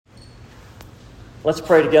Let's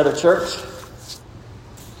pray together, church.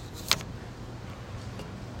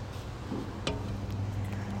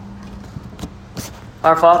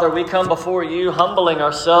 Our Father, we come before you humbling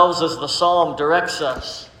ourselves as the psalm directs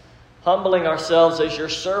us, humbling ourselves as your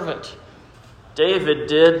servant David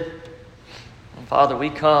did. And Father,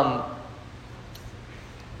 we come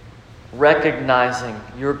recognizing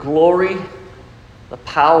your glory, the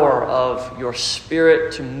power of your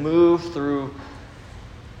Spirit to move through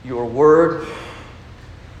your word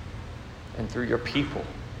and through your people.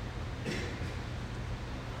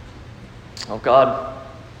 Oh God,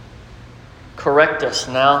 correct us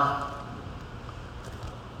now.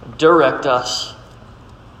 Direct us.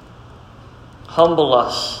 Humble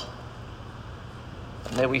us.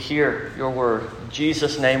 And may we hear your word. In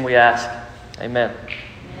Jesus' name we ask. Amen.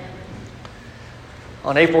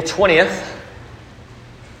 On April 20th,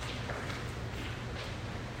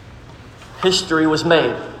 history was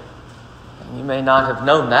made. And you may not have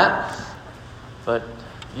known that, but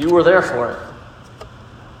you were there for it.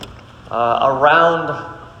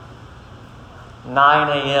 Around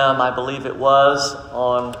 9 a.m., I believe it was,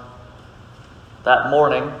 on that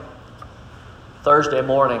morning, Thursday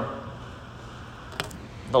morning,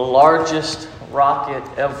 the largest rocket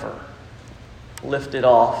ever lifted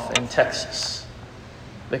off in Texas.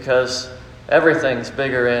 Because everything's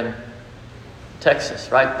bigger in Texas,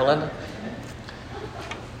 right, Belinda?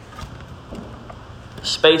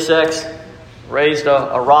 SpaceX raised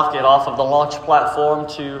a rocket off of the launch platform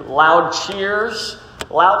to loud cheers,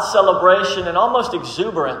 loud celebration, and almost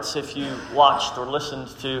exuberance if you watched or listened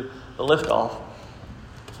to the liftoff.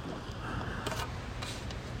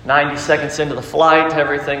 90 seconds into the flight,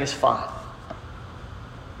 everything is fine.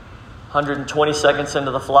 120 seconds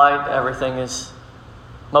into the flight, everything is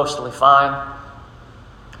mostly fine.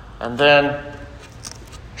 And then,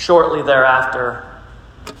 shortly thereafter,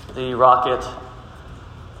 the rocket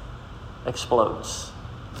explodes.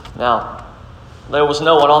 Now, there was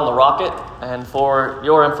no one on the rocket, and for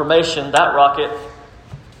your information, that rocket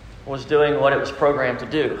was doing what it was programmed to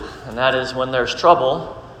do, and that is when there's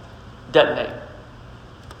trouble, detonate,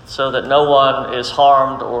 so that no one is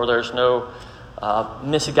harmed or there's no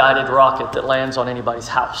misguided rocket that lands on anybody's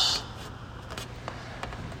house.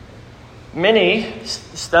 Many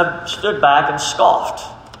stood back and scoffed.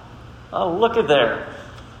 Oh, look at there.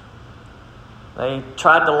 They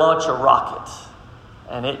tried to launch a rocket,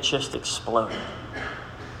 and it just exploded.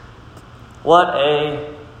 What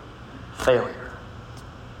a failure.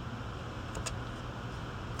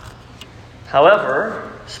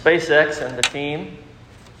 However, SpaceX and the team,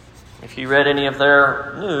 if you read any of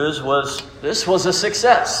their news, this was a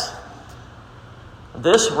success.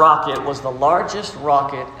 This rocket was the largest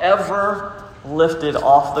rocket ever lifted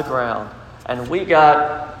off the ground, and we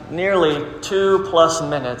got nearly 2+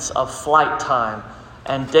 minutes of flight time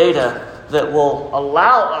and data that will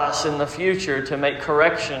allow us in the future to make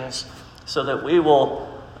corrections so that we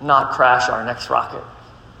will not crash our next rocket.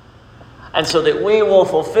 And so that we will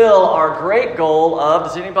fulfill our great goal of,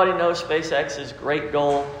 does anybody know SpaceX's great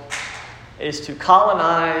goal is to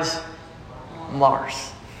colonize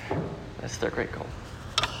Mars? That's their great goal.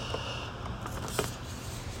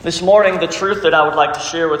 This morning, the truth that I would like to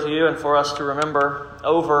share with you and for us to remember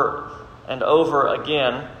over and over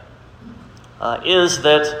again is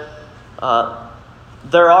that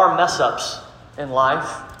there are mess-ups in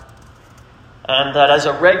life, and that as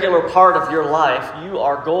a regular part of your life, you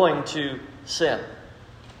are going to sin.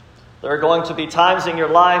 There are going to be times in your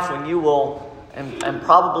life when you will, and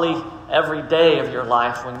probably every day of your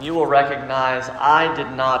life, when you will recognize, I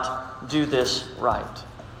did not do this right.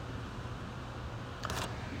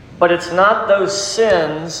 But it's not those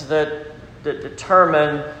sins that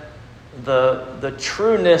determine the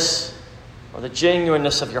trueness or the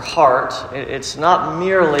genuineness of your heart. It's not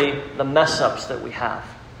merely the mess-ups that we have.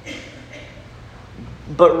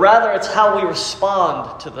 But rather it's how we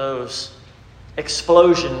respond to those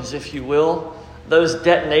explosions, if you will, those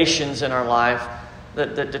detonations in our life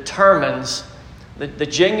that determines the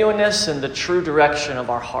genuineness and the true direction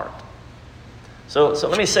of our heart. So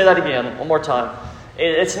let me say that again one more time.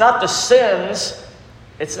 It's not the sins,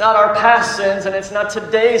 it's not our past sins, and it's not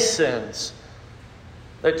today's sins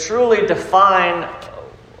that truly define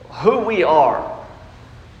who we are.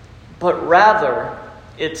 But rather,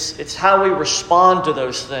 it's how we respond to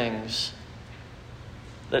those things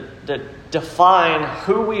that define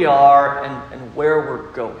who we are and where we're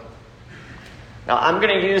going. Now, I'm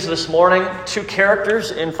going to use this morning 2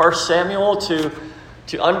 characters in 1 Samuel to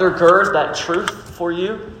undergird that truth for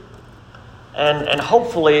you. And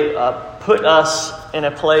hopefully put us in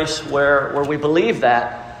a place where we believe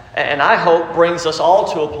that And I hope brings us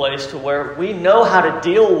all to a place to where we know how to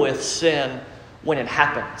deal with sin when it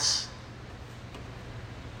happens.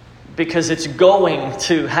 Because it's going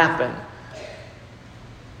to happen.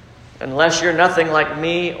 Unless you're nothing like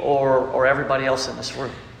me or everybody else in this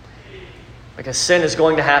room. Because sin is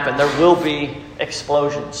going to happen. There will be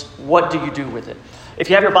explosions. What do you do with it? If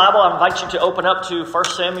you have your Bible, I invite you to open up to 1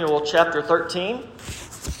 Samuel chapter 13.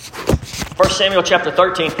 1 Samuel chapter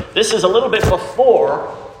 13. This is a little bit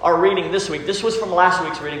before our reading this week. This was from last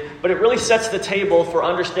week's reading, but it really sets the table for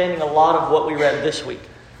understanding a lot of what we read this week.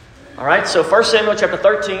 All right, so 1 Samuel chapter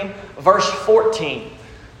 13, verse 14.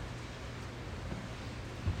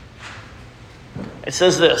 It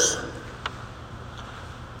says this.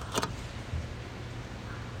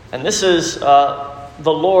 And this is the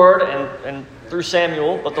Lord, and through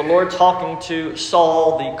Samuel, but the Lord talking to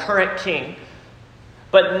Saul, the current king.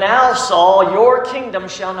 But now, Saul, your kingdom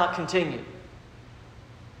shall not continue.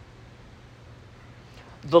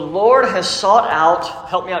 The Lord has sought out,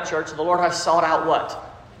 help me out, church, the Lord has sought out what?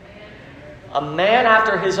 A man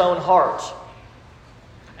after his own heart.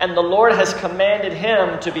 And the Lord has commanded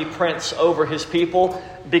him to be prince over his people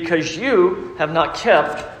because you have not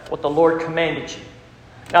kept what the Lord commanded you.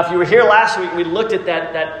 Now, if you were here last week, we looked at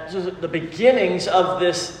the beginnings of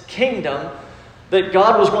this kingdom, that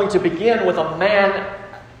God was going to begin with a man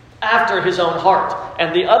after his own heart.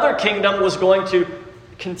 And the other kingdom was going to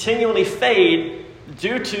continually fade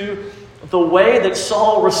due to the way that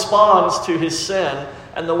Saul responds to his sin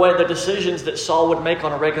and the decisions that Saul would make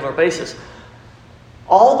on a regular basis.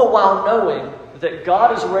 All the while knowing that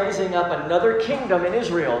God is raising up another kingdom in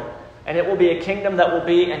Israel, and it will be a kingdom that will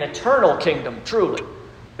be an eternal kingdom, truly.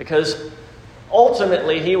 Because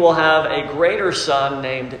ultimately he will have a greater son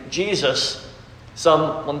named Jesus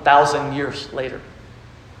some 1,000 years later.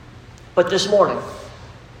 But this morning,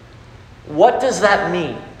 what does that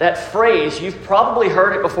mean? That phrase, you've probably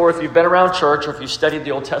heard it before if you've been around church or if you've studied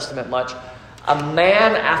the Old Testament much. A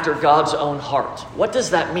man after God's own heart. What does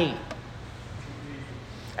that mean?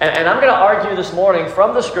 And I'm going to argue this morning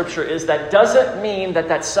from the Scripture is that doesn't mean that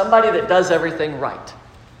that's somebody that does everything right.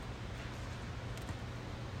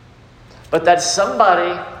 But that's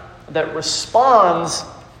somebody that responds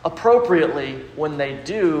appropriately when they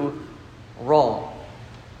do wrong.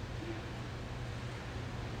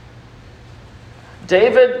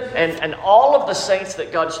 David and all of the saints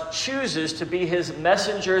that God chooses to be his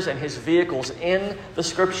messengers and his vehicles in the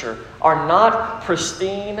Scripture are not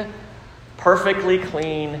pristine, perfectly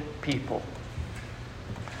clean people.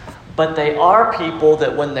 But they are people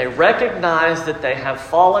that when they recognize that they have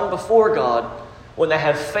fallen before God, when they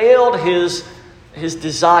have failed his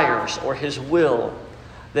desires or his will,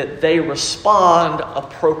 that they respond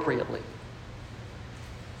appropriately.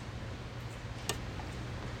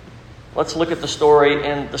 Let's look at the story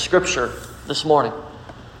in the Scripture this morning.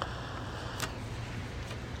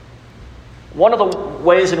 One of the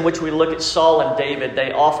ways in which we look at Saul and David,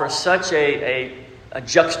 they offer such a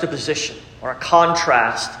juxtaposition or a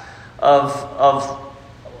contrast of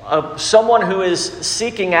someone who is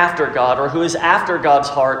seeking after God or who is after God's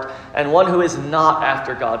heart and one who is not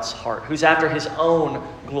after God's heart, who's after his own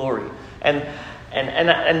glory. And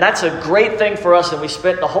that's a great thing for us. And we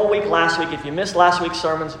spent the whole week last week. If you missed last week's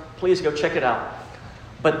sermons, please go check it out.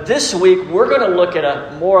 But this week, we're going to look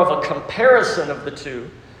at more of a comparison of the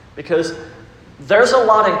two because there's a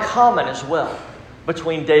lot in common as well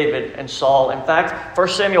between David and Saul. In fact, 1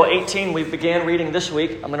 Samuel 18, we began reading this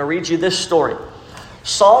week. I'm going to read you this story.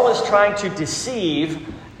 Saul is trying to deceive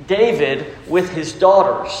David with his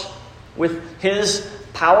daughters, with his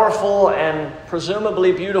powerful and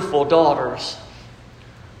presumably beautiful daughters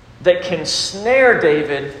that can snare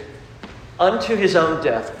David unto his own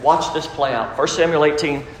death. Watch this play out. 1 Samuel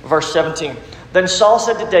 18, verse 17. Then Saul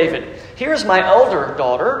said to David, "Here is my elder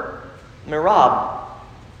daughter, Merab.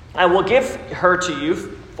 I will give her to you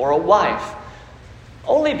for a wife.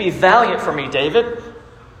 Only be valiant for me, David,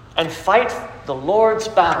 and fight the Lord's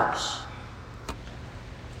battles."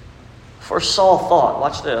 For Saul thought,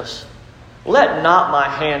 watch this, "Let not my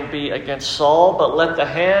hand be against Saul, but let the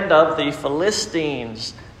hand of the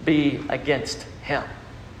Philistines be against him."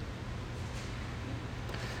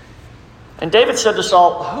 And David said to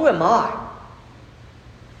Saul, "Who am I?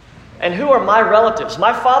 And who are my relatives,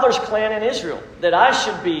 my father's clan in Israel, that I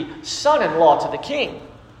should be son-in-law to the king?"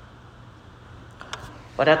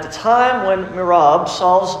 But at the time when Merab,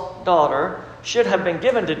 Saul's daughter, should have been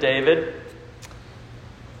given to David,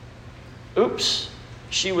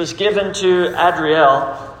 she was given to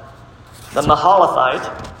Adriel, the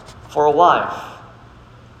Mahalathite, for a wife.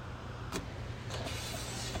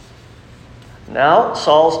 Now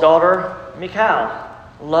Saul's daughter, Michal,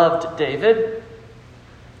 loved David.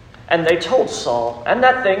 And they told Saul, and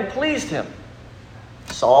that thing pleased him.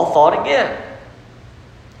 Saul thought again,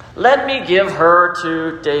 let me give her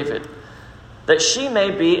to David, that she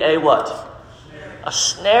may be a what? A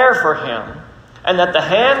snare for him, and that the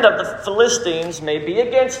hand of the Philistines may be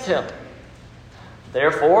against him.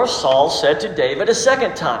 Therefore Saul said to David a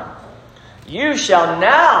second time, you shall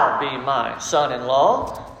now be my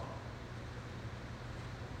son-in-law.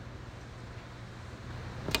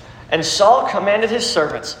 And Saul commanded his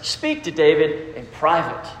servants, speak to David in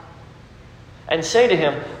private, and say to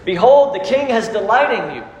him, behold, the king has delight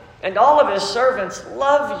in you, and all of his servants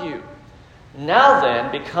love you. Now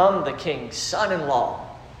then, become the king's son-in-law.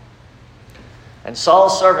 And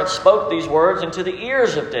Saul's servants spoke these words into the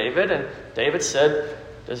ears of David, and David said,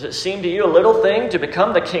 does it seem to you a little thing to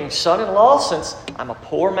become the king's son-in-law, since I'm a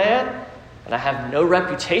poor man, and I have no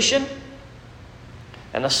reputation?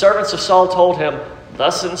 And the servants of Saul told him,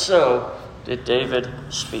 thus and so did David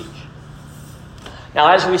speak.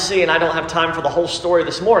 Now, as we see, and I don't have time for the whole story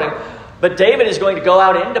this morning, but David is going to go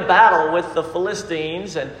out into battle with the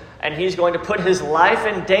Philistines, and he's going to put his life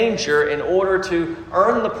in danger in order to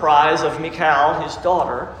earn the prize of Michal, his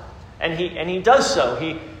daughter. And he does so.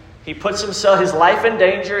 He puts his life in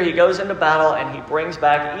danger, he goes into battle, and he brings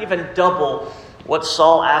back even double what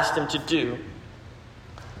Saul asked him to do.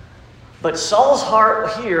 But Saul's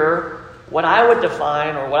heart here, what I would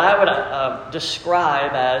define, or what I would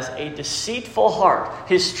describe as a deceitful heart.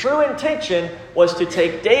 His true intention was to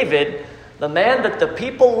take David, the man that the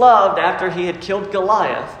people loved after he had killed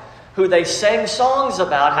Goliath, who they sang songs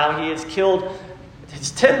about how he has killed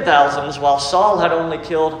his 10,000s while Saul had only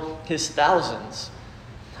killed his thousands.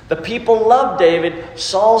 The people loved David.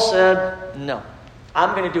 Saul said, no,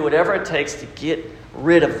 I'm going to do whatever it takes to get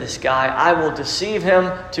rid of this guy. I will deceive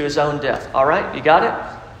him to his own death. All right, you got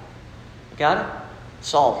it? Got it?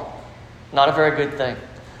 Saul. Not a very good thing.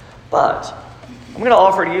 But I'm going to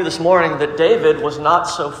offer to you this morning that David was not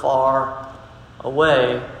so far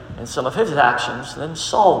away in some of his actions than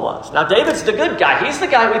Saul was. Now, David's the good guy. He's the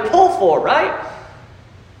guy we pull for, right?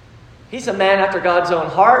 He's a man after God's own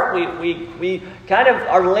heart. We kind of,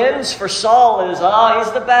 our lens for Saul is,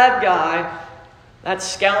 he's the bad guy. That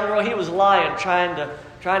scoundrel, he was lying, trying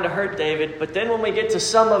to hurt David. But then when we get to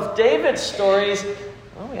some of David's stories,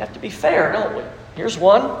 well, we have to be fair, don't we? Here's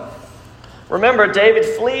one. Remember, David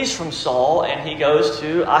flees from Saul and he goes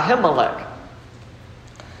to Ahimelech.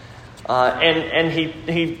 And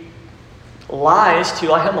he lies to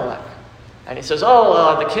Ahimelech. And he says,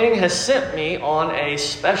 the king has sent me on a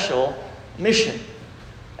special mission.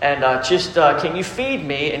 And can you feed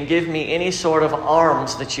me and give me any sort of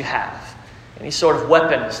arms that you have? Any sort of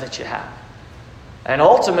weapons that you have? And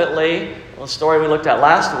ultimately, the story we looked at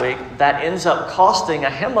last week, that ends up costing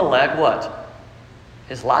Ahimelech what?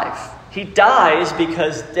 His life. He dies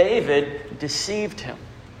because David deceived him.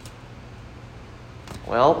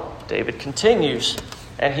 Well, David continues,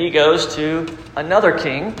 and he goes to another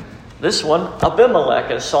king, this one,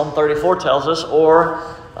 Abimelech, as Psalm 34 tells us, or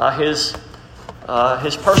his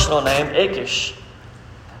personal name, Achish.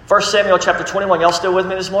 1 Samuel chapter 21, y'all still with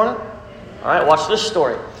me this morning? All right, watch this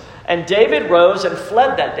story. And David rose and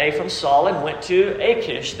fled that day from Saul and went to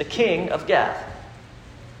Achish, the king of Gath.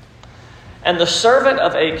 And the servant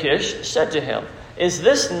of Achish said to him, is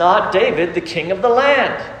this not David, the king of the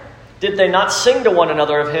land? Did they not sing to one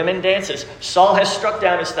another of him in dances? Saul has struck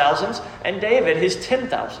down his thousands, and David his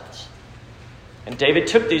 10,000s. And David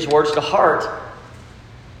took these words to heart,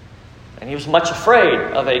 and he was much afraid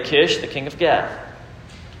of Achish, the king of Gath.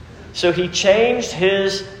 So he changed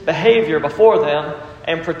his behavior before them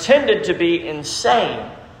and pretended to be insane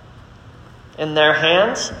in their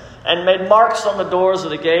hands, and made marks on the doors of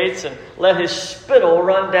the gates and let his spittle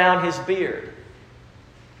run down his beard.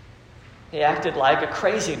 He acted like a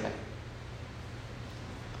crazy man.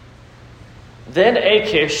 Then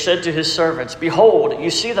Achish said to his servants, behold, you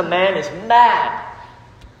see the man is mad.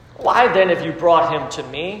 Why then have you brought him to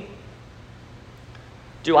me?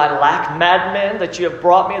 Do I lack madmen that you have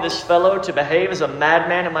brought me this fellow to behave as a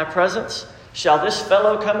madman in my presence? Shall this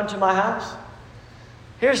fellow come into my house?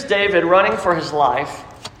 Here's David running for his life.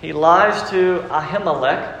 He lies to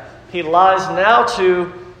Ahimelech. He lies now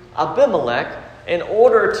to Abimelech in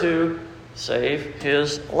order to save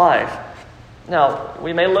his life. Now,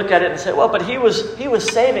 we may look at it and say, well, but he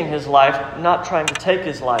was saving his life, not trying to take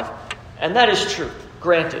his life. And that is true,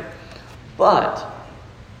 granted. But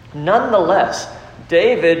nonetheless,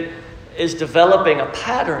 David is developing a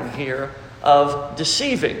pattern here of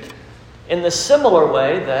deceiving in the similar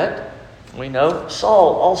way that we know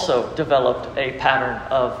Saul also developed a pattern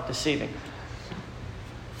of deceiving.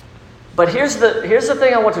 But here's the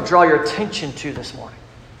thing I want to draw your attention to this morning.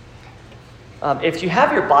 If you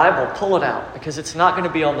have your Bible, pull it out, because it's not going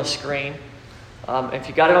to be on the screen. If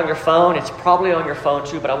you got it on your phone, it's probably on your phone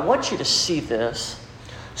too, but I want you to see this.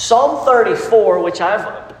 Psalm 34, which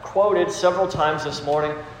I've quoted several times this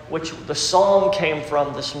morning, which the psalm came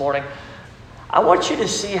from this morning. I want you to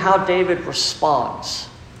see how David responds.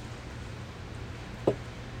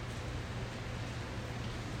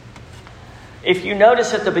 If you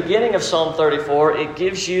notice at the beginning of Psalm 34, it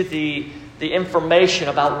gives you the information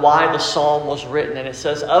about why the psalm was written. And it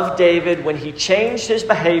says, of David, when he changed his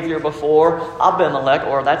behavior before Abimelech,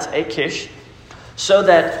 or that's Achish, so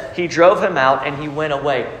that he drove him out and he went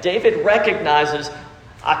away. David recognizes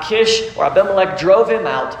Achish or Abimelech drove him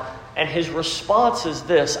out, and his response is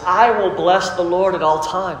this: I will bless the Lord at all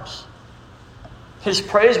times. His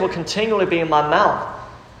praise will continually be in my mouth.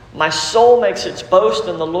 My soul makes its boast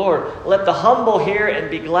in the Lord. Let the humble hear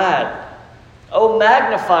and be glad. Oh,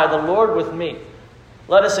 magnify the Lord with me.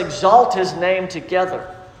 Let us exalt his name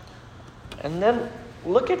together. And then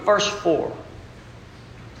look at verse 4.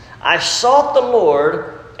 I sought the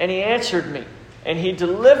Lord, and he answered me, and he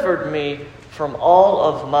delivered me from all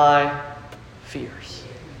of my fears.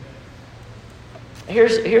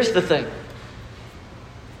 Here's the thing.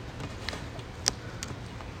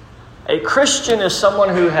 A Christian is someone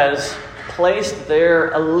who has placed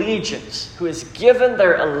their allegiance, who has given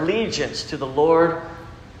their allegiance to the Lord,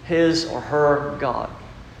 his or her God.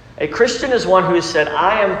 A Christian is one who has said,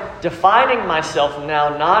 I am defining myself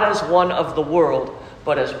now not as one of the world,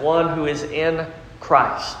 but as one who is in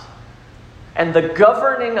Christ. And the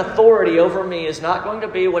governing authority over me is not going to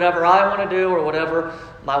be whatever I want to do or whatever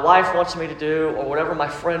my wife wants me to do or whatever my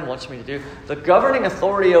friend wants me to do. The governing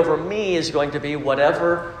authority over me is going to be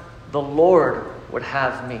whatever the Lord would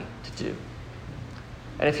have me to do.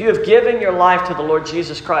 And if you have given your life to the Lord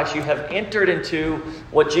Jesus Christ, you have entered into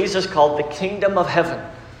what Jesus called the kingdom of heaven.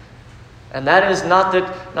 And that is not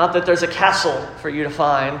that there's a castle for you to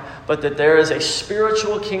find, but that there is a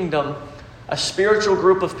spiritual kingdom, a spiritual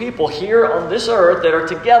group of people here on this earth that are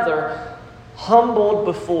together, humbled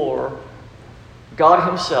before God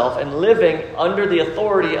himself and living under the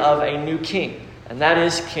authority of a new king. And that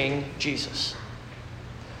is King Jesus.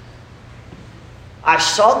 I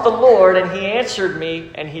sought the Lord, and he answered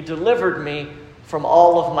me, and he delivered me from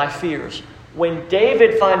all of my fears. When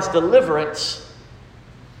David finds deliverance,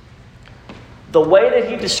 the way that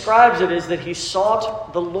he describes it is that he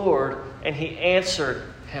sought the Lord, and he answered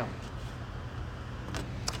him.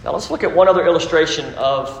 Now let's look at one other illustration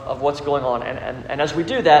of what's going on. And as we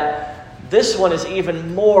do that, this one is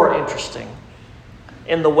even more interesting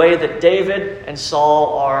in the way that David and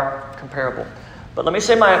Saul are comparable. But let me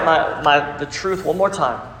say the truth one more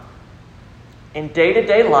time. In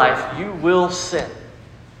day-to-day life, you will sin.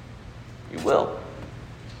 You will.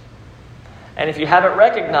 And if you haven't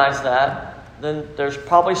recognized that, then there's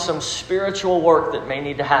probably some spiritual work that may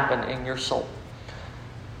need to happen in your soul.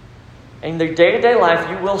 In the day-to-day life,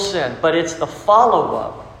 you will sin, but it's the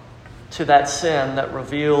follow-up to that sin that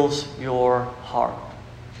reveals your heart.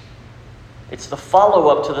 It's the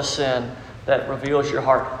follow-up to the sin that reveals your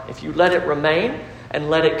heart. If you let it remain and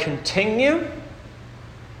let it continue,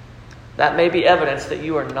 that may be evidence that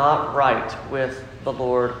you are not right with the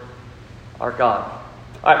Lord our God.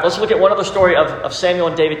 All right, let's look at one other story of Samuel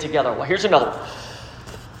and David together. Well, here's another one.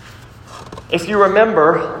 If you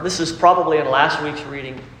remember, this is probably in last week's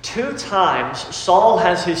reading, 2 times Saul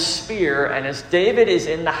has his spear, and as David is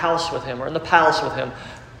in the house with him, or in the palace with him,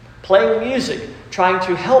 playing music, trying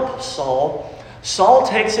to help Saul, Saul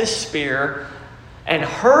takes his spear and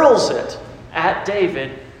hurls it at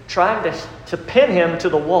David, trying to pin him to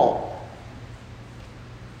the wall.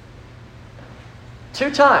 2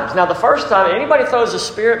 times. Now, the first time, anybody throws a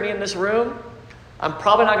spear at me in this room, I'm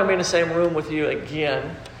probably not going to be in the same room with you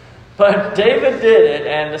again. But David did it,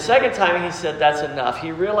 and the second time he said, that's enough.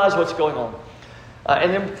 He realized what's going on.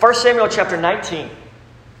 And in 1 Samuel chapter 19,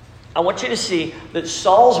 I want you to see that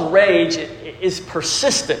Saul's rage is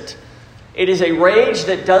persistent. It is a rage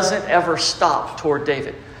that doesn't ever stop toward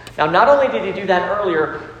David. Now, not only did he do that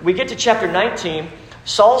earlier, we get to chapter 19.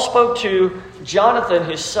 Saul spoke to Jonathan,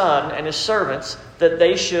 his son, and his servants that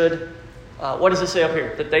they should, what does it say up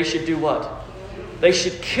here? That they should do what? They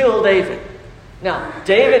should kill David. Now,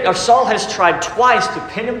 Saul has tried twice to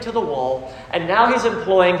pin him to the wall, and now he's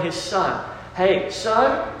employing his son. Hey,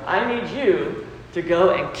 son, I need you to go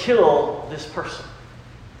and kill this person.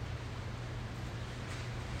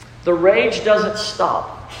 The rage doesn't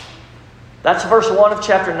stop. That's verse 1 of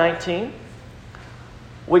chapter 19.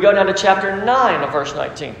 We go down to chapter 9 of verse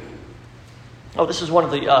 19. Oh, this is one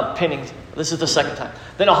of the pinnings. This is the second time.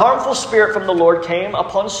 Then a harmful spirit from the Lord came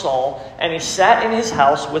upon Saul, and he sat in his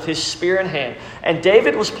house with his spear in hand. And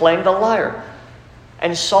David was playing the lyre.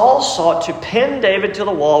 And Saul sought to pin David to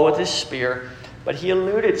the wall with his spear, but he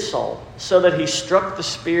eluded Saul, so that he struck the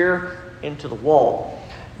spear into the wall.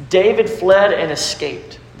 David fled and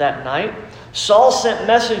escaped that night. Saul sent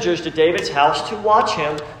messengers to David's house to watch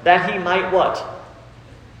him, that he might what?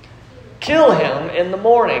 Kill him in the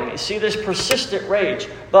morning. You see this persistent rage.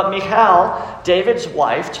 But Michal, David's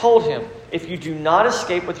wife, told him, if you do not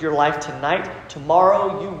escape with your life tonight,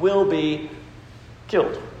 tomorrow you will be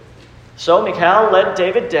killed. So Michal led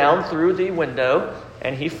David down through the window,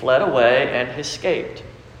 and he fled away and escaped.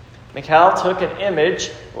 Michal took an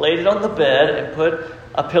image, laid it on the bed, and put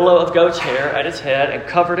a pillow of goat's hair at its head and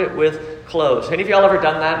covered it with clothes. Any of y'all ever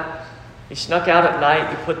done that? You snuck out at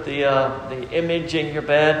night, you put the image in your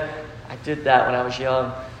bed. I did that when I was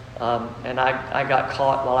young, and I got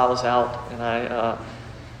caught while I was out,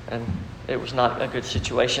 and it was not a good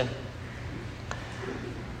situation.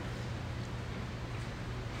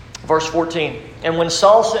 Verse 14, and when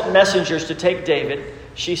Saul sent messengers to take David,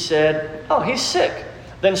 she said, oh, he's sick.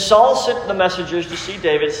 Then Saul sent the messengers to see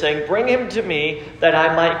David, saying, bring him to me, that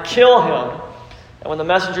I might kill him. And when the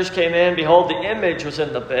messengers came in, behold, the image was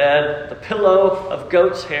in the bed, the pillow of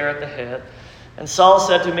goat's hair at the head. And Saul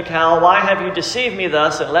said to Michal, why have you deceived me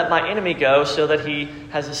thus, and let my enemy go, so that he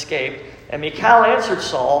has escaped? And Michal answered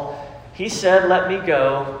Saul, he said, let me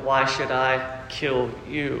go, why should I kill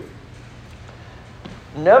you?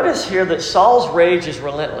 Notice here that Saul's rage is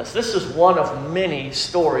relentless. This is one of many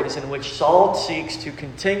stories in which Saul seeks to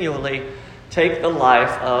continually take the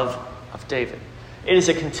life of David. It is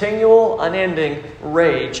a continual, unending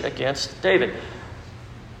rage against David.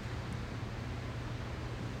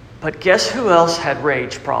 But guess who else had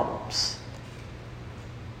rage problems?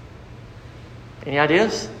 Any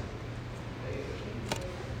ideas?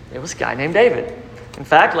 It was a guy named David. In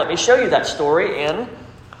fact, let me show you that story in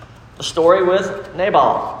the story with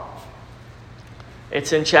Nabal.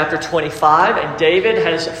 It's in chapter 25, and David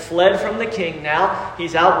has fled from the king now.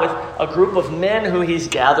 He's out with a group of men who he's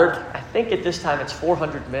gathered. I think at this time it's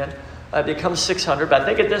 400 men. It becomes 600, but I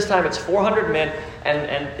think at this time it's 400 men.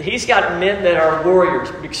 And he's got men that are warriors,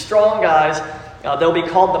 big strong guys. They'll be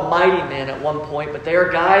called the mighty men at one point, but they are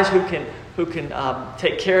guys who can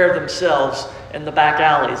take care of themselves in the back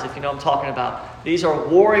alleys, if you know what I'm talking about. These are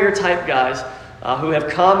warrior type guys who have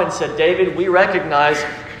come and said, David, we recognize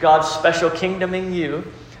God's special kingdom in you,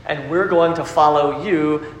 and we're going to follow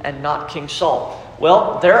you and not King Saul.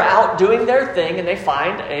 Well, they're out doing their thing, and they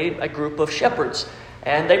find a group of shepherds.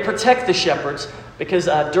 And they protect the shepherds because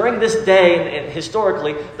during this day, and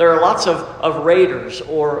historically, there are lots of raiders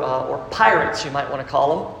or pirates, you might want to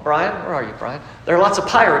call them. Brian, where are you, Brian? There are lots of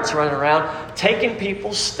pirates running around taking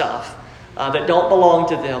people's stuff that don't belong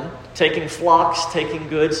to them, taking flocks, taking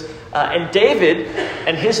goods. And David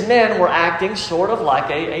and his men were acting sort of like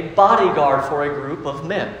a bodyguard for a group of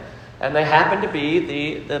men. And they happened to be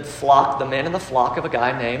the men in the flock of a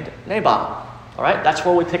guy named Nabal. All right, that's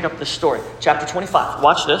where we pick up this story. Chapter 25.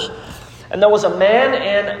 Watch this. And there was a man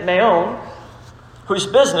in Maon whose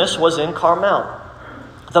business was in Carmel.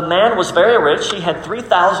 The man was very rich. He had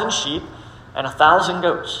 3,000 sheep and 1,000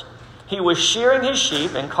 goats. He was shearing his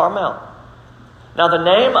sheep in Carmel. Now the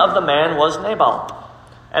name of the man was Nabal,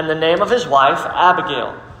 and the name of his wife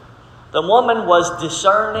Abigail. The woman was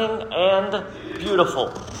discerning and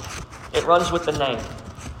beautiful. It runs with the name.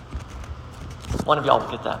 One of y'all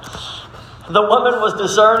will get that. The woman was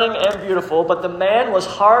discerning and beautiful, but the man was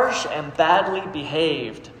harsh and badly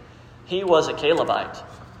behaved. He was a Calebite.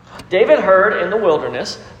 David heard in the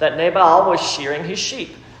wilderness that Nabal was shearing his sheep.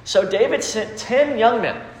 So David sent 10 young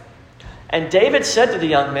men. And David said to the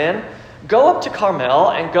young men, go up to Carmel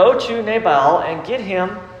and go to Nabal and get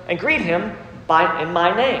him and greet him in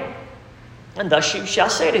my name. And thus you shall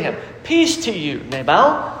say to him, peace to you,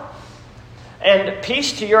 Nabal, and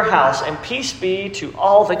peace to your house, and peace be to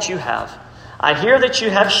all that you have. I hear that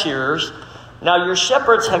you have shearers. Now your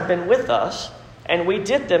shepherds have been with us, and we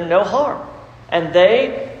did them no harm. And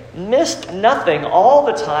they missed nothing all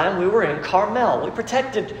the time we were in Carmel. We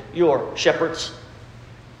protected your shepherds.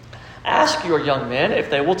 Ask your young men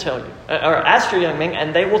if they will tell you. Or ask your young men,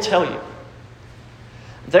 and they will tell you.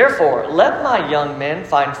 Therefore, let my young men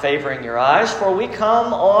find favor in your eyes, for we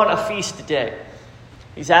come on a feast day.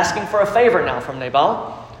 He's asking for a favor now from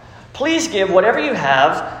Nabal. Please give whatever you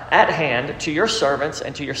have at hand to your servants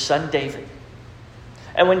and to your son David.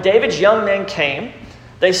 And when David's young men came,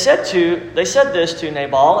 they said this to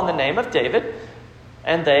Nabal in the name of David,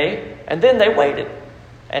 and then they waited.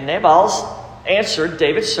 And Nabal's answered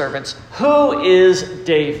David's servants, "Who is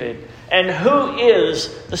David, and who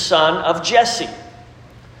is the son of Jesse?"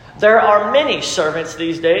 There are many servants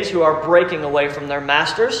these days who are breaking away from their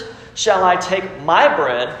masters. Shall I take my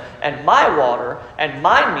bread and my water and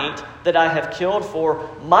my meat that I have killed for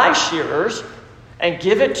my shearers and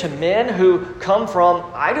give it to men who come from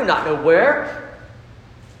I do not know where?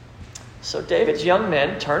 So David's young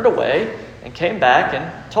men turned away and came back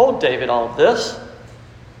and told David all of this.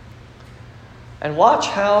 And watch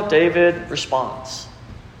how David responds.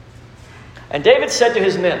 And David said to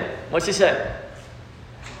his men, what's he say?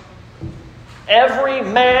 "Every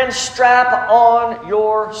man strap on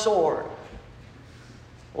your sword.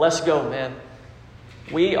 Let's go, men.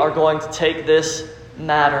 We are going to take this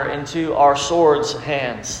matter into our swords'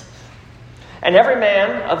 hands." And every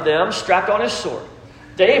man of them strapped on his sword.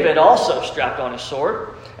 David also strapped on his sword,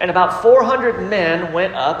 and about 400 men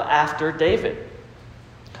went up after David,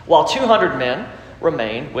 while 200 men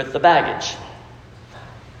remained with the baggage.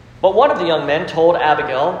 But one of the young men told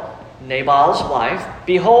Abigail, Nabal's wife,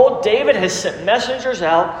 "Behold, David has sent messengers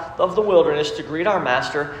out of the wilderness to greet our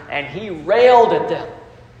master, and he railed at them.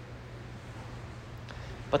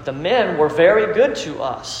 But the men were very good to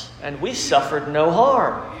us, and we suffered no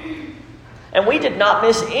harm. And we did not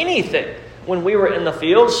miss anything when we were in the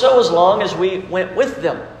field, so as long as we went with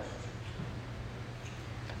them.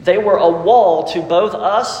 They were a wall to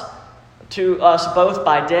us both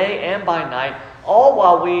by day and by night, all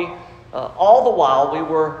the while we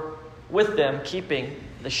were with them keeping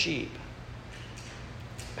the sheep."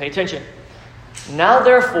 Pay attention. "Now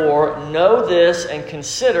therefore know this and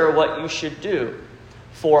consider what you should do.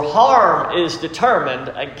 For harm is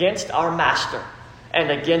determined against our master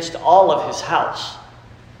and against all of his house.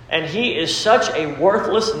 And he is such a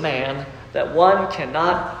worthless man that one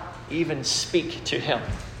cannot even speak to him."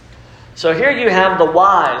 So here you have the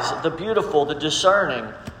wise, the beautiful, the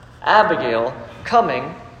discerning Abigail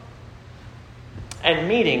coming and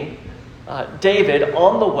meeting David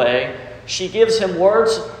on the way. She gives him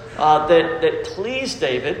words that please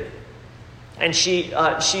David. And she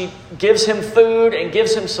gives him food and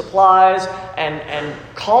gives him supplies and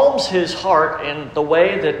calms his heart in the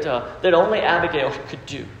way that only Abigail could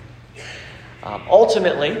do.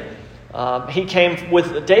 Ultimately,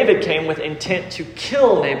 David came with intent to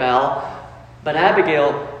kill Nabal, but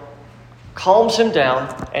Abigail calms him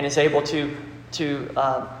down and is able to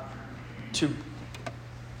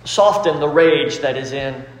soften the rage that is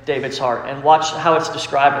in David's heart. And watch how it's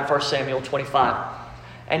described in 1 Samuel 25.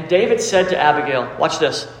 "And David said to Abigail," watch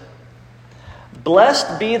this,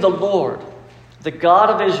 "Blessed be the Lord, the God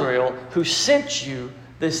of Israel, who sent you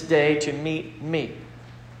this day to meet me."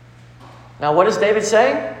 Now what is David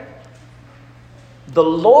saying? The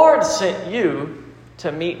Lord sent you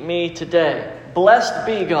to meet me today. Blessed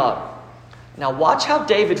be God. Now watch how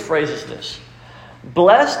David phrases this.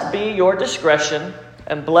 "Blessed be your discretion,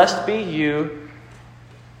 and blessed be you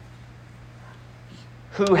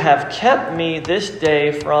who have kept me this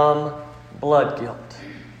day from blood guilt."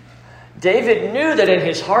 David knew that in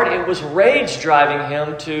his heart it was rage driving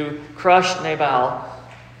him to crush Nabal.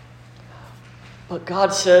 But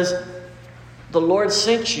God says, the Lord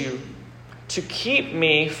sent you to keep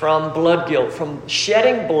me from blood guilt, from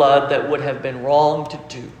shedding blood that would have been wrong to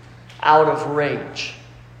do out of rage,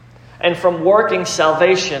 and from working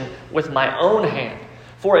salvation with my own hand.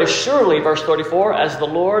 For as surely, verse 34, as the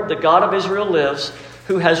Lord, the God of Israel lives,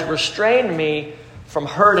 who has restrained me from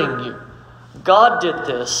hurting you. God did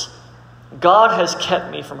this. God has kept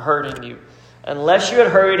me from hurting you. Unless you had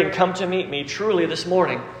hurried and come to meet me truly this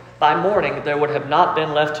morning, by morning there would have not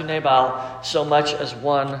been left to Nabal so much as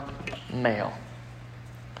one male.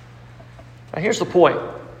 Now here's the point.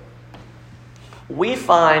 We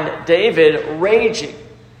find David raging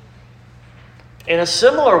in a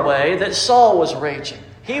similar way that Saul was raging.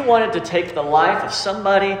 He wanted to take the life of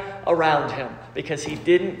somebody around him because he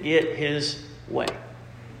didn't get his way.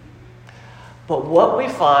 But what we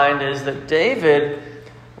find is that David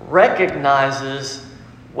recognizes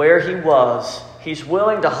where he was. He's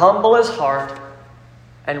willing to humble his heart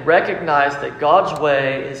and recognize that God's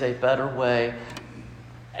way is a better way,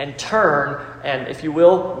 and turn and, if you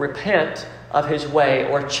will, repent of his way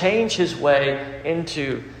or change his way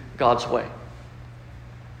into God's way.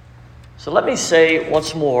 So let me say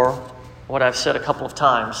once more what I've said a couple of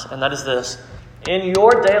times, and that is this. In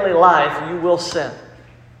your daily life, you will sin.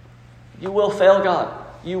 You will fail God.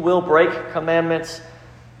 You will break commandments.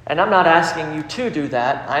 And I'm not asking you to do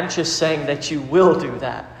that. I'm just saying that you will do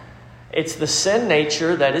that. It's the sin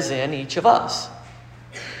nature that is in each of us.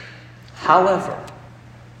 However,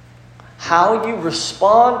 how you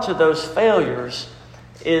respond to those failures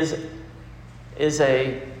is is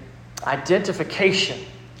a identification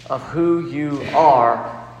of who you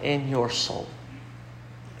are in your soul.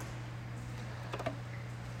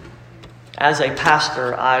 As a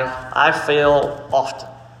pastor, I fail often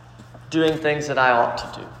doing things that I ought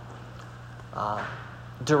to do,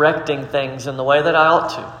 directing things in the way that I ought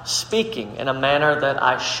to, speaking in a manner that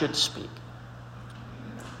I should speak.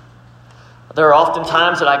 There are often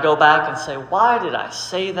times that I go back and say, why did I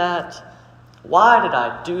say that? Why did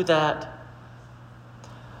I do that?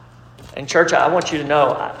 And church, I want you to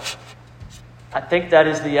know, I think that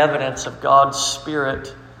is the evidence of God's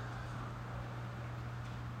Spirit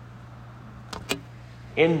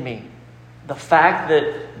in me. The fact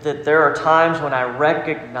that there are times when I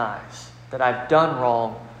recognize that I've done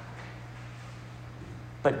wrong,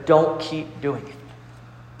 but don't keep doing it.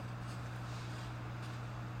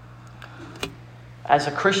 As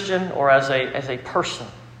a Christian or as a person,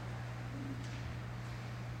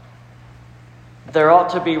 there ought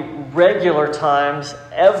to be regular times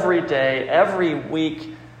every day, every week,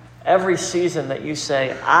 every season that you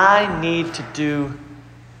say, I need to do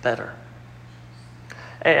better.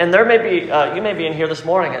 And there may be, you may be in here this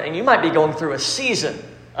morning and you might be going through a season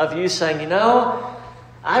of you saying,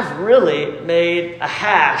 I've really made a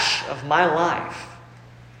hash of my life.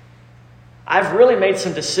 I've really made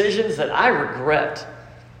some decisions that I regret.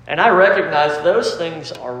 And I recognize those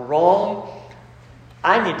things are wrong.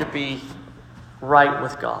 I need to be right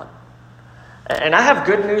with God. And I have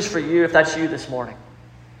good news for you if that's you this morning.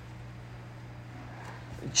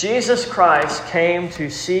 Jesus Christ came to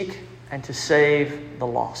seek and to save the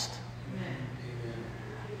lost.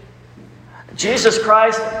 Jesus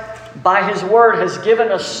Christ, by His Word, has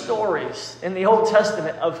given us stories in the Old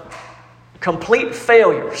Testament of complete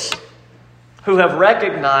failures who have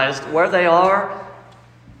recognized where they are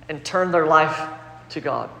and turned their life to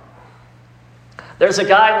God. There's a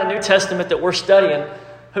guy in the New Testament that we're studying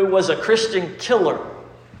who was a Christian killer,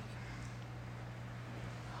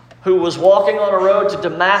 who was walking on a road to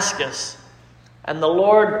Damascus, and the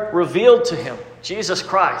Lord revealed to him Jesus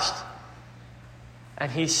Christ.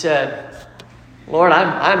 And he said, Lord,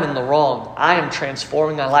 I'm in the wrong. I am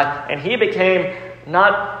transforming my life. And he became,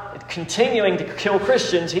 not continuing to kill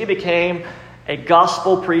Christians, he became a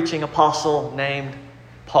gospel-preaching apostle named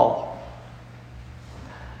Paul.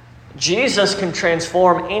 Jesus can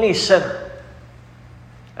transform any sinner.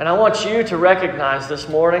 And I want you to recognize this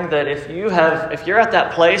morning that if you're at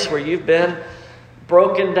that place where you've been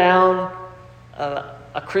broken down,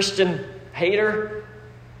 a Christian hater,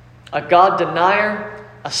 a God denier,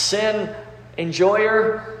 a sin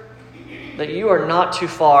enjoyer, that you are not too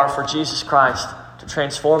far for Jesus Christ to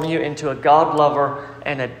transform you into a God lover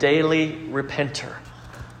and a daily repenter.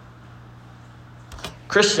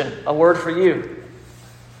 Christian, a word for you.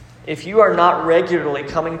 If you are not regularly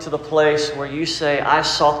coming to the place where you say, I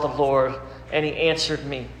sought the Lord and He answered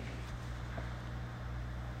me.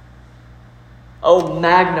 Oh,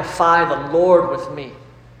 magnify the Lord with me.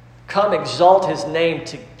 Come exalt His name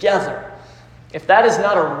together. If that is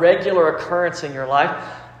not a regular occurrence in your life,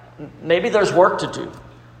 maybe there's work to do.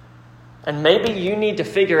 And maybe you need to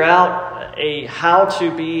figure out how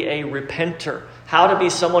to be a repenter, how to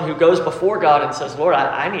be someone who goes before God and says, Lord,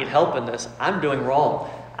 I need help in this. I'm doing wrong.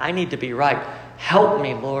 I need to be right. Help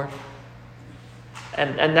me, Lord.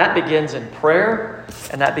 And that begins in prayer,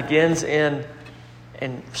 and that begins in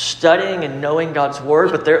studying and knowing God's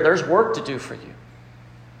Word, but there's work to do for you.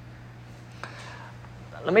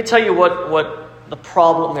 Let me tell you what the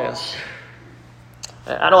problem is.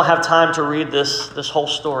 I don't have time to read this whole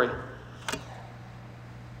story.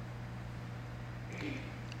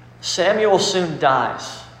 Samuel soon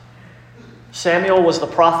dies. Samuel was the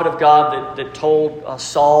prophet of God that told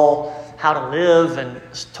Saul how to live and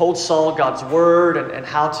told Saul God's word and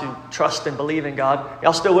how to trust and believe in God.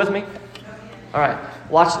 Y'all still with me? All right,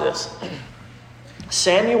 watch this.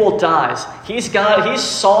 Samuel dies. He's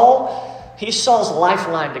Saul's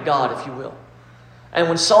lifeline to God, if you will. And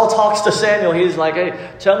when Saul talks to Samuel, he's like,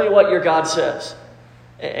 hey, tell me what your God says.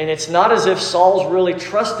 And it's not as if Saul's really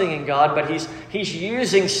trusting in God, but he's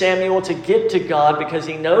using Samuel to get to God because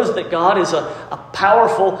he knows that God is a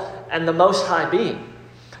powerful and the Most High being.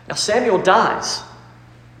 Now Samuel dies.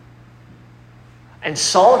 And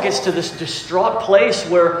Saul gets to this distraught place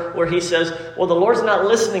where he says, well, the Lord's not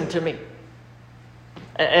listening to me.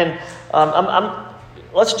 And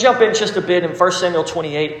let's jump in just a bit in 1 Samuel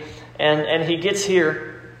 28. And he gets here.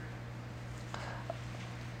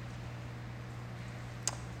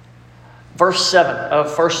 Verse 7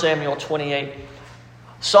 of 1 Samuel 28.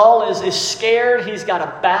 Saul is scared. He's got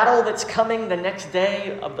a battle that's coming the next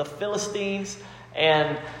day of the Philistines.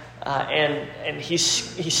 And And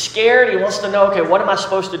he's scared. He wants to know, okay, what am I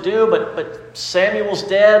supposed to do? But Samuel's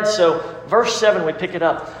dead. So verse 7, we pick it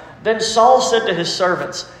up. Then Saul said to his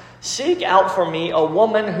servants, "Seek out for me a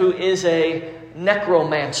woman who is a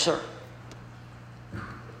necromancer."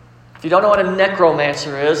 If you don't know what a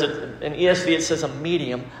necromancer is, in ESV it says a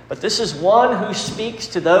medium. But this is one who speaks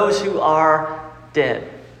to those who are dead.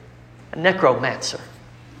 A necromancer.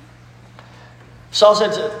 Saul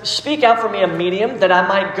said, "Speak out for me a medium, that I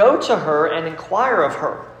might go to her and inquire of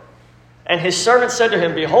her." And his servant said to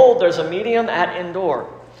him, "Behold, there's a medium at Endor."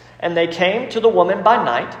 And they came to the woman by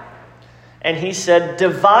night. And he said,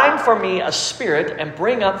 "Divine for me a spirit, and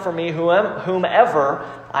bring up for me whomever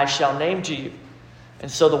I shall name to you." And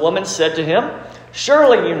so the woman said to him,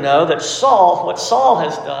 "Surely you know that what Saul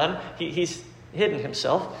has done," he's hidden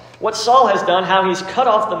himself, "what Saul has done, how he's cut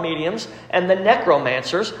off the mediums and the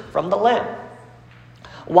necromancers from the land.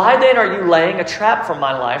 Why then are you laying a trap for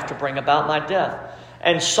my life to bring about my death?"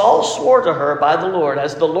 And Saul swore to her by the Lord,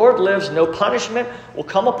 "As the Lord lives, no punishment will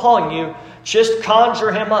come upon you. Just conjure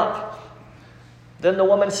him up." Then the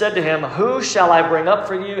woman said to him, "Who shall I bring up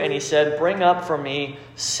for you?" And he said, "Bring up for me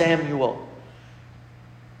Samuel."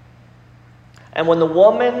 And when the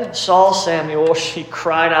woman saw Samuel, she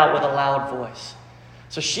cried out with a loud voice.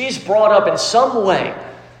 So she's brought up in some way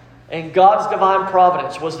in God's divine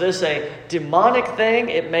providence. Was this a demonic thing?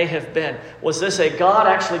 It may have been. Was this a God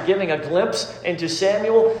actually giving a glimpse into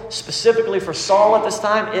Samuel specifically for Saul at this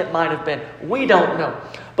time? It might have been. We don't know.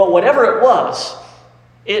 But whatever it was,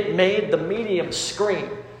 it made the medium scream.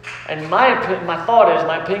 And my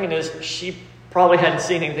opinion is, she probably hadn't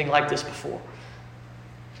seen anything like this before.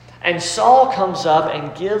 And Saul comes up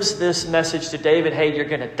and gives this message to David, "Hey, you're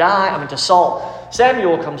going to die." To Saul.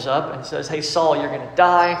 Samuel comes up and says, "Hey, Saul, you're going to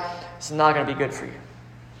die. It's not going to be good for you."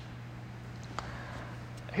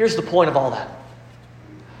 Here's the point of all that.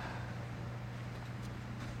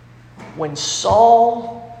 When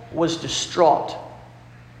Saul was distraught,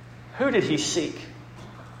 who did he seek?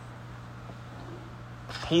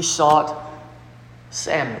 He sought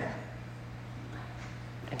Samuel.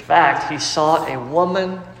 In fact, he sought a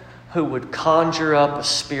woman who would conjure up a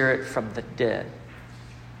spirit from the dead.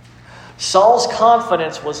 Saul's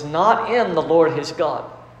confidence was not in the Lord his God.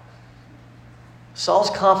 Saul's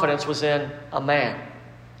confidence was in a man.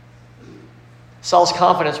 Saul's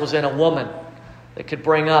confidence was in a woman that could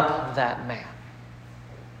bring up that man.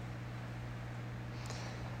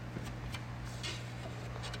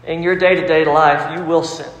 In your day-to-day life, you will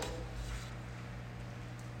sin.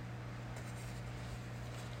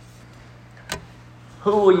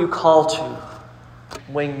 Who will you call to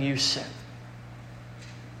when you sin?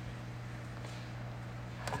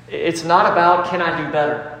 It's not about, can I do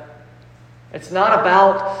better? It's not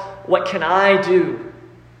about, what can I do?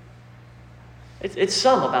 It's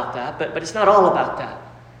some about that, but it's not all about that.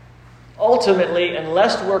 Ultimately,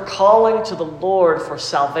 unless we're calling to the Lord for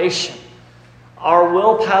salvation, our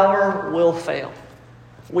willpower will fail.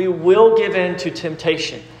 We will give in to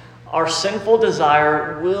temptation. Our sinful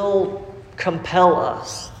desire will compel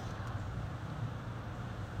us.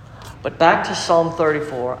 But back to Psalm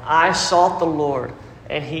 34. "I sought the Lord,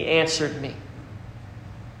 and He answered me."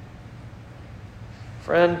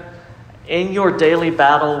 Friend, in your daily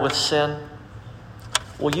battle with sin,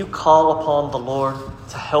 will you call upon the Lord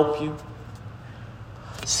to help you?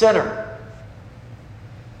 Sinner,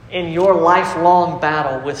 in your lifelong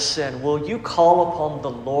battle with sin, will you call upon the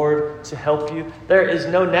Lord to help you? There is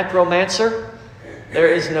no necromancer. There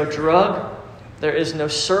is no drug. There is no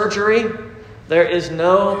surgery. There is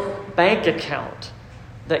no bank account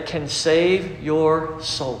that can save your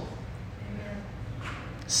soul.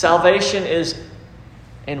 Salvation is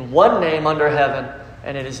in one name under heaven,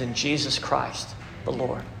 and it is in Jesus Christ, the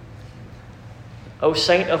Lord. O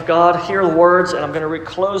saint of God, hear the words, and I'm going to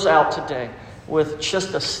close out today with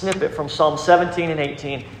just a snippet from Psalm 17 and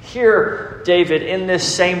 18. Hear David in this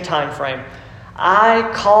same time frame. "I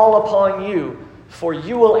call upon you, for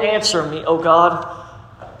you will answer me, O God.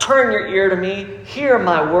 Turn your ear to me. Hear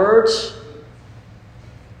my words."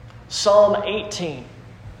 Psalm 18.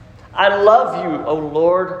 "I love you, O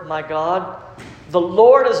Lord, my God. The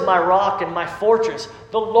Lord is my rock and my fortress.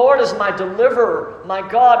 The Lord is my deliverer, my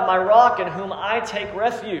God, my rock in whom I take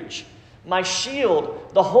refuge. My shield,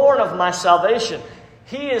 the horn of my salvation.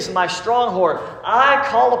 He is my stronghold. I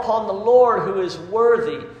call upon the Lord who is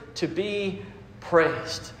worthy to be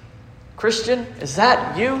praised." Christian, is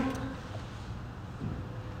that you?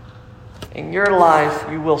 In your life,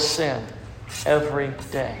 you will sin every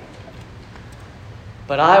day.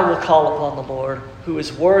 But I will call upon the Lord who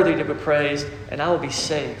is worthy to be praised, and I will be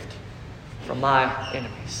saved from my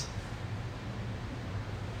enemies.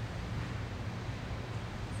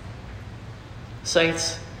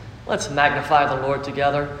 Saints, let's magnify the Lord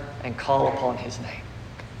together and call upon His name.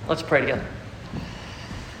 Let's pray together.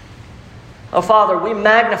 Oh, Father, we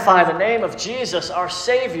magnify the name of Jesus, our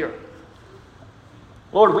Savior.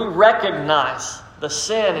 Lord, we recognize the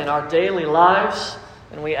sin in our daily lives,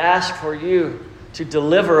 and we ask for You to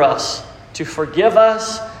deliver us, to forgive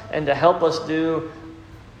us, and to help us do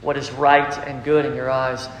what is right and good in Your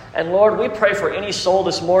eyes. And Lord, we pray for any soul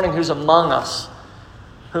this morning who's among us,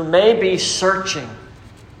 who may be searching,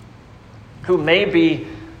 who may be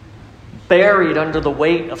buried under the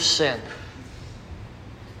weight of sin.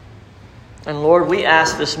 And Lord, we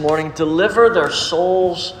ask this morning, deliver their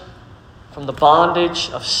souls from the bondage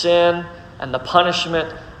of sin and the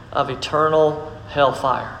punishment of eternal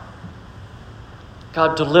hellfire.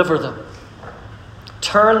 God, deliver them.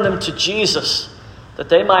 Turn them to Jesus, that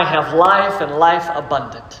they might have life and life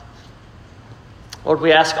abundant. Lord,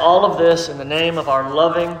 we ask all of this in the name of our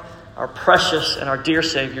loving, our precious, and our dear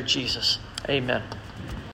Savior, Jesus. Amen.